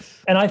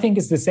 Yes. And I think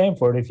it's the same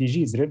for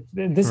refugees.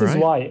 This is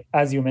Right. why,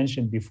 as you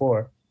mentioned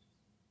before,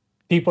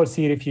 people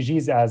see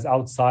refugees as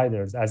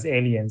outsiders, as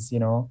aliens,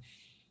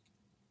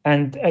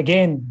 And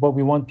again, what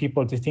we want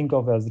people to think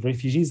of as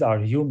refugees are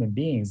human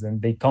beings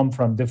and they come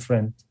from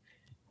different,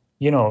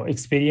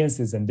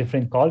 experiences and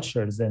different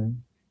cultures. And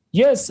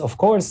yes, of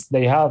course,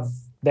 they have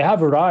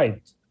a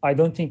right. I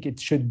don't think it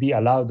should be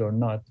allowed or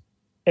not.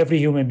 Every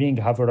human being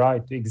have a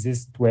right to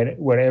exist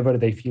wherever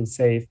they feel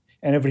safe.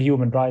 And every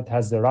human right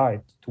has the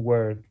right to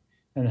work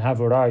and have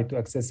a right to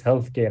access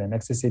healthcare and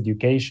access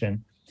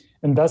education.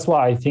 And that's why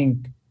I think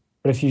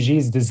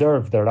refugees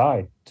deserve the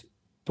right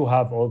to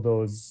have all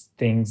those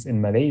things in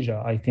Malaysia.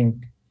 I think,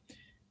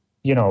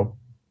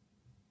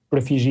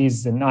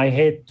 refugees, and I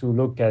hate to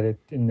look at it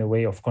in the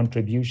way of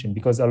contribution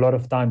because a lot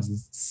of times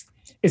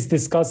it's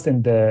discussed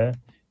in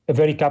a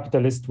very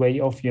capitalist way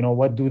of,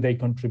 what do they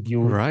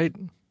contribute Right.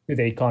 to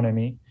the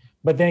economy?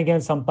 But then again,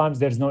 sometimes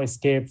there's no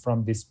escape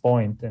from this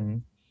point.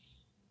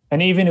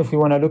 And even if we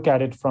want to look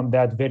at it from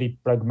that very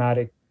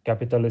pragmatic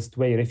capitalist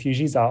way,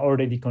 refugees are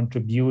already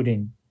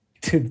contributing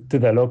to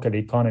the local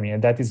economy,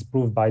 and that is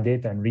proved by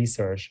data and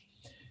research.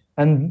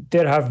 And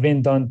there have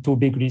been done two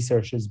big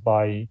researches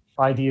by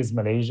Ideas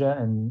Malaysia,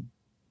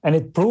 and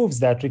it proves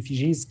that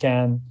refugees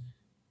can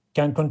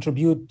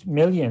contribute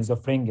millions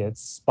of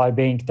ringgits by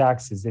paying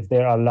taxes if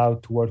they're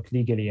allowed to work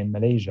legally in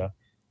Malaysia.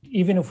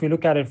 Even if we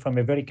look at it from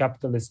a very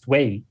capitalist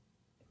way,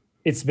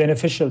 it's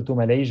beneficial to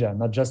Malaysia,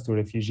 not just to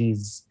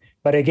refugees.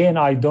 But again,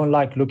 I don't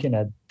like looking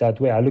at that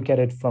way. I look at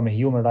it from a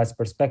human rights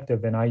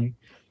perspective, and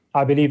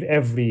I believe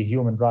every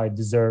human right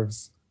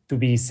deserves to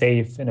be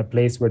safe in a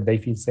place where they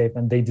feel safe,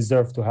 and they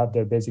deserve to have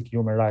their basic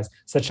human rights,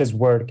 such as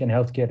work and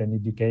healthcare and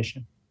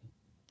education.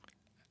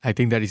 I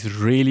think that is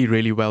really,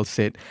 really well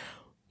said.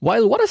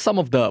 While what are some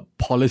of the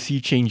policy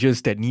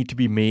changes that need to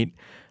be made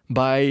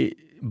by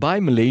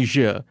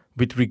Malaysia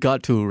with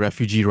regard to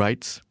refugee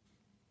rights?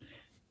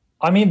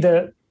 I mean,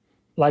 the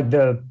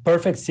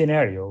perfect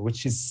scenario,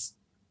 which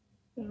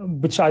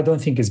I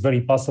don't think is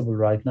very possible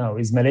right now,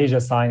 is Malaysia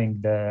signing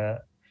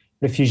the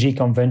Refugee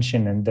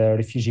Convention and the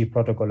Refugee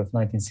Protocol of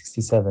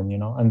 1967,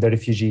 and the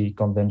Refugee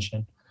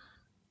Convention.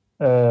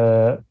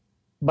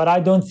 But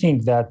I don't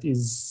think that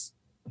is,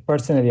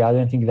 personally, I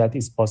don't think that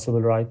is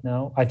possible right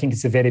now. I think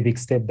it's a very big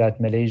step that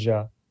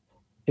Malaysia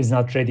is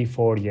not ready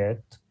for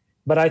yet.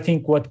 But I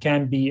think what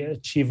can be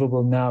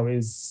achievable now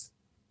is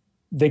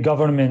the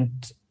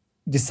government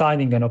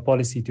deciding on a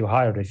policy to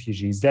hire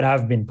refugees. There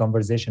have been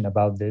conversation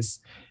about this.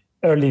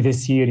 Early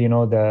this year,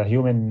 the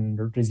Human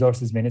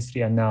Resources Ministry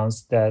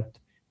announced that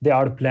they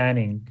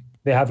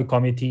have a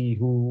committee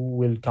who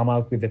will come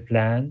out with a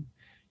plan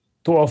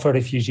to offer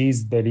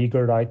refugees the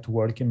legal right to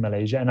work in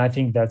Malaysia. And I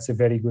think that's a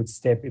very good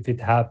step if it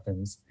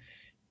happens.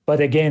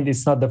 But again,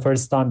 it's not the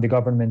first time the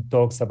government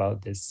talks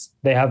about this.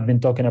 They have been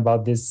talking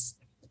about this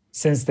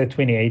since the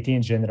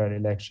 2018 general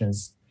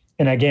elections.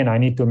 And again, I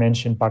need to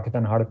mention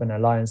Pakistan Harapan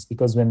Alliance,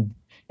 because when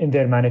in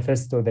their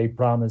manifesto, they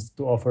promised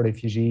to offer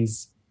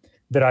refugees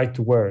the right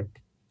to work.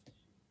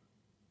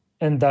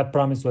 And that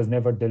promise was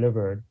never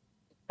delivered.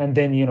 And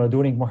then,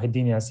 during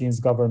Muhyiddin Yassin's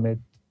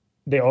government,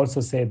 they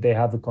also said they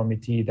have a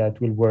committee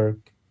that will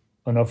work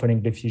on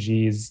offering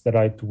refugees the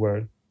right to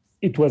work.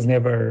 It was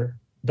never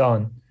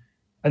done.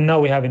 And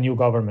now we have a new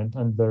government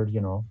under,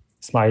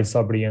 Ismail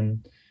Sabri.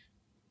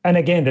 And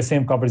again, the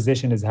same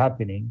conversation is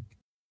happening.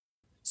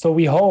 So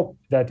we hope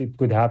that it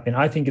could happen.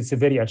 I think it's a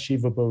very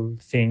achievable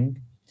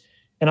thing.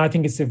 And I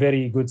think it's a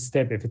very good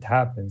step if it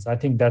happens. I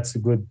think that's a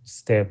good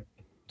step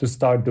to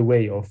start the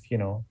way of,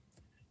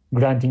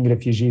 granting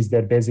refugees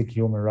their basic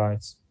human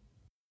rights.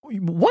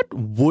 What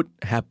would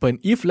happen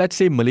if, let's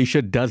say,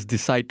 Malaysia does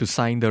decide to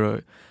sign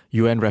the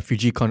UN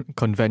Refugee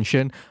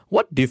Convention?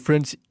 What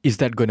difference is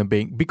that going to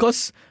make?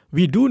 Because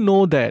we do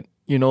know that,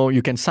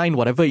 you can sign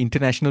whatever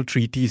international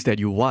treaties that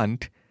you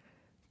want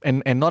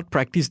and not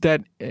practice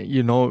that,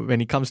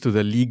 when it comes to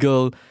the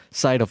legal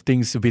side of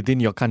things within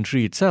your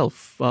country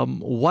itself.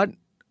 What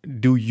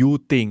do you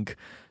think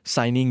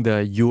signing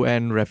the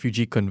UN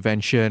Refugee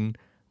Convention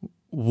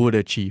would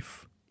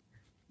achieve?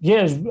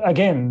 Yes,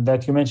 again,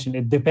 that you mentioned,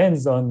 it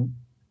depends on,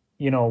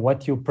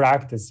 what you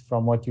practice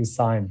from what you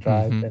signed,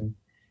 right? Mm-hmm. And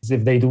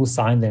if they do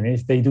sign them,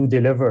 if they do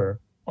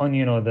deliver on,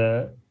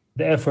 the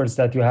efforts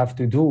that you have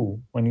to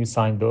do when you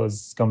sign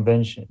those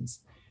conventions.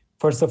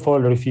 First of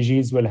all,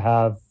 refugees will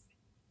have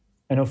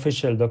an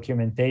official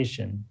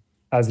documentation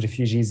as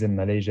refugees in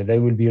Malaysia. They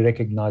will be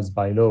recognized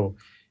by law.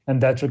 And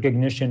that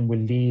recognition will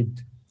lead,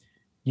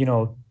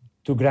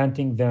 to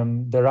granting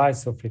them the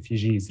rights of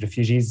refugees.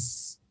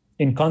 Refugees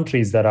in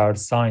countries that are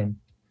signed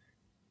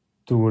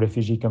to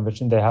Refugee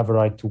Convention, they have a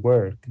right to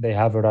work. They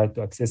have a right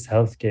to access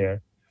healthcare.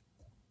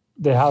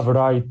 They have a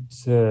right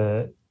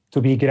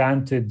to be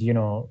granted,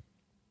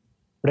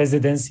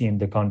 residency in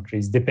the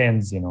countries.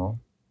 Depend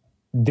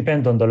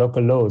on the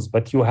local laws,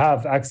 but you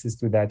have access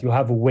to that. You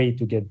have a way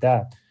to get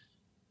that.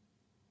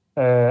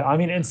 I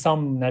mean, in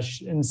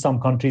some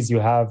countries, you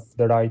have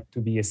the right to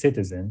be a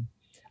citizen.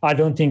 I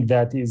don't think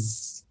that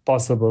is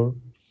possible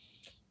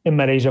in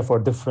Malaysia for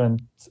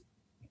different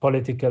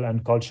political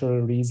and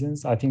cultural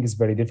reasons. I think it's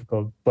very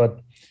difficult.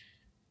 But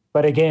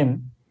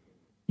again,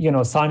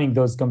 signing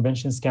those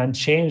conventions can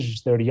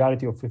change the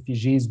reality of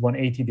refugees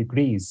 180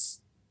 degrees.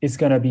 It's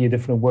going to be a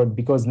different world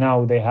because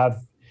now they have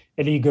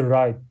a legal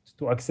right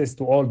to access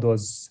to all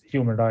those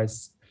human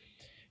rights.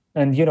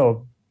 And,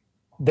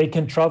 they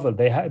can travel,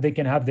 they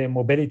can have their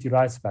mobility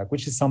rights back,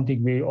 which is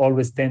something we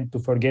always tend to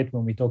forget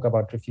when we talk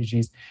about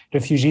refugees.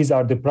 Refugees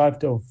are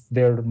deprived of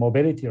their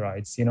mobility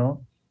rights,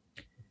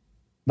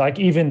 Like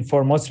even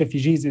for most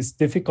refugees, it's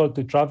difficult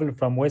to travel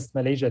from West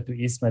Malaysia to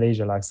East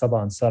Malaysia, like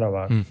Sabah and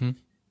Sarawak,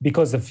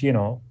 because of,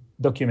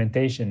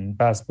 documentation,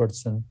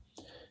 passports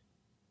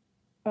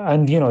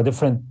and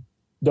different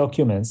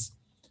documents.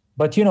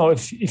 But,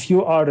 if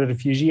you are a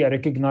refugee, a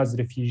recognized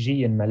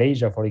refugee in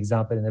Malaysia, for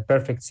example, in a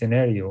perfect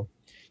scenario,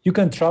 you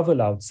can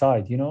travel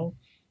outside,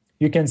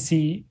 You can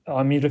see,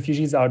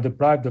 refugees are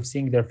deprived of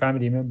seeing their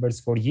family members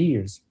for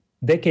years,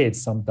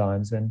 decades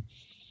sometimes. And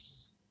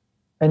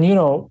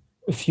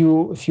if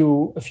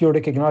you're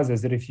recognized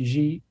as a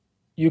refugee,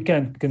 you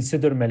can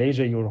consider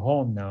Malaysia your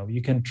home now.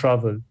 You can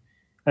travel.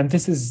 And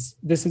this is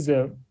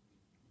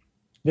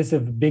a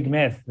big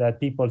myth that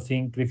people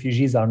think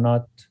refugees are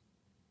not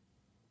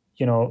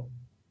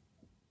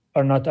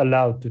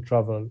allowed to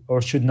travel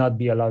or should not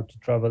be allowed to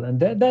travel. And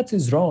that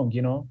is wrong,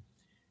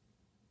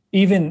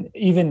 Even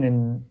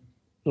in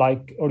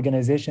like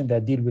organizations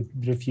that deal with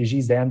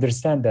refugees, they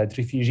understand that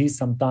refugees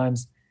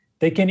sometimes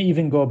they can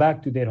even go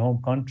back to their home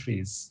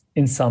countries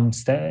in some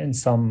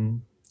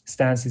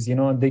stances,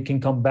 and they can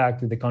come back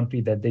to the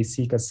country that they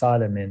seek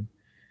asylum in.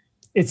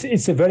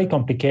 It's a very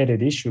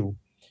complicated issue,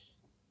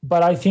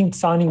 but I think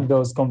signing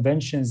those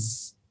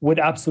conventions would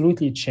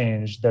absolutely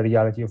change the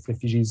reality of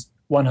refugees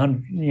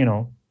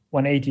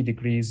 180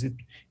 degrees.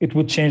 It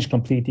would change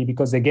completely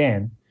because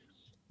again,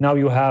 now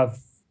you have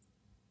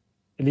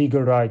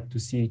legal right to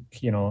seek,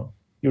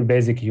 your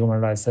basic human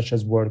rights, such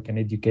as work and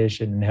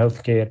education and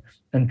healthcare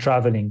and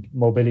traveling,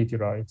 mobility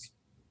rights.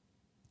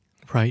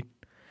 Right.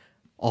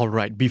 All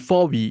right.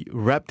 Before we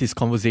wrap this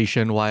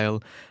conversation,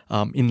 while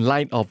in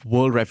light of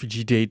World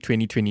Refugee Day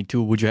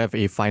 2022, would you have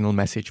a final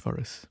message for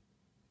us?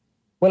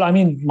 Well,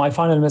 my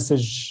final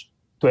message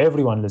to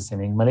everyone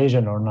listening,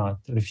 Malaysian or not,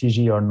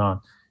 refugee or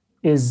not,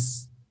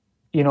 is,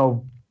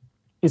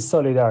 is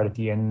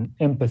solidarity and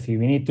empathy.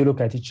 We need to look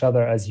at each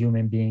other as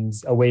human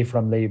beings, away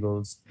from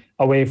labels,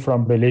 away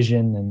from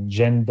religion and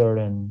gender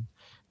and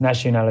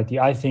nationality.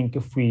 I think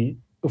if we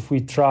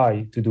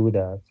try to do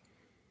that,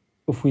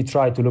 if we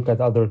try to look at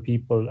other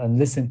people and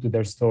listen to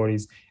their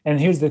stories, and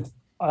here's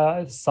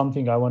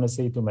something I want to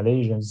say to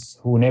Malaysians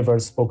who never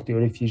spoke to a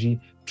refugee: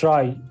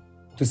 try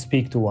to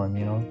speak to one.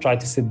 Try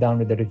to sit down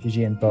with a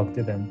refugee and talk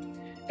to them,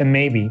 and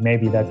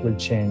maybe that will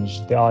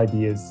change the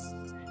ideas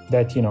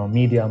that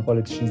media and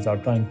politicians are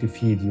trying to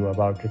feed you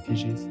about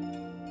refugees.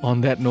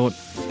 On that note,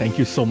 thank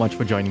you so much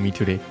for joining me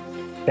today.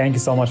 Thank you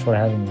so much for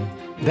having me.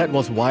 That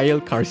was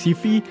Wael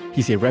Karsifi.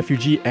 He's a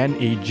refugee and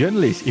a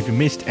journalist. If you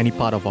missed any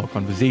part of our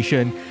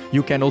conversation,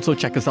 you can also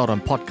check us out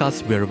on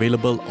podcasts. We're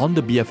available on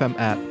the BFM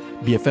app,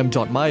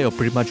 bfm.my, or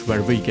pretty much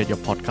wherever you get your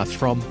podcasts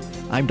from.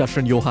 I'm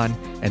Dashran Johan,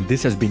 and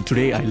this has been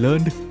Today I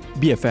Learned,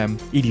 BFM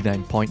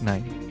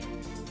 89.9.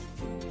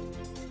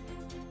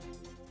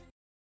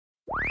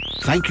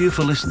 Thank you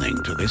for listening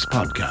to this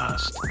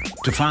podcast.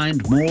 To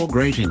find more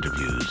great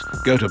interviews,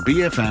 go to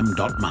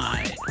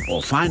bfm.my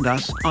or find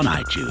us on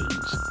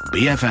iTunes.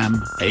 BFM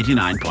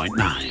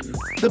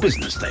 89.9, the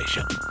business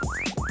station.